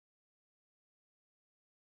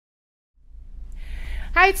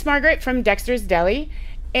Hi, it's Margaret from Dexter's Deli.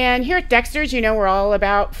 And here at Dexter's, we're all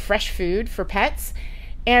about fresh food for pets.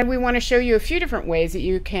 And we want to show you a few different ways that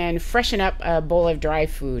you can freshen up a bowl of dry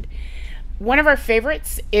food. One of our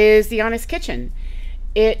favorites is the Honest Kitchen.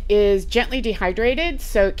 It is gently dehydrated,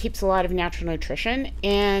 so it keeps a lot of natural nutrition.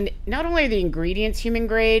 And not only are the ingredients human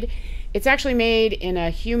grade, it's actually made in a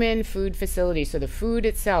human food facility. So the food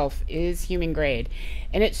itself is human grade.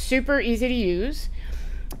 And it's super easy to use.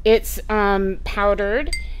 It's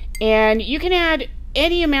powdered, and you can add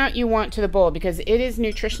any amount you want to the bowl because it is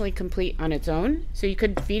nutritionally complete on its own. So you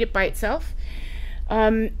could feed it by itself.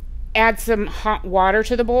 Add some hot water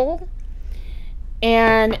to the bowl,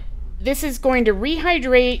 and this is going to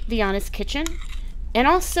rehydrate the Honest Kitchen and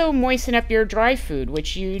also moisten up your dry food,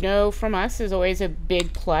 which from us is always a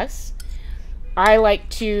big plus. I like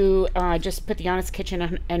to just put the Honest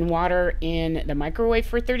Kitchen and water in the microwave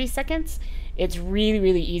for 30 seconds. It's really,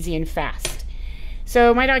 really easy and fast.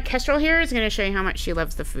 So my dog Kestrel here is going to show you how much she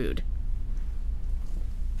loves the food.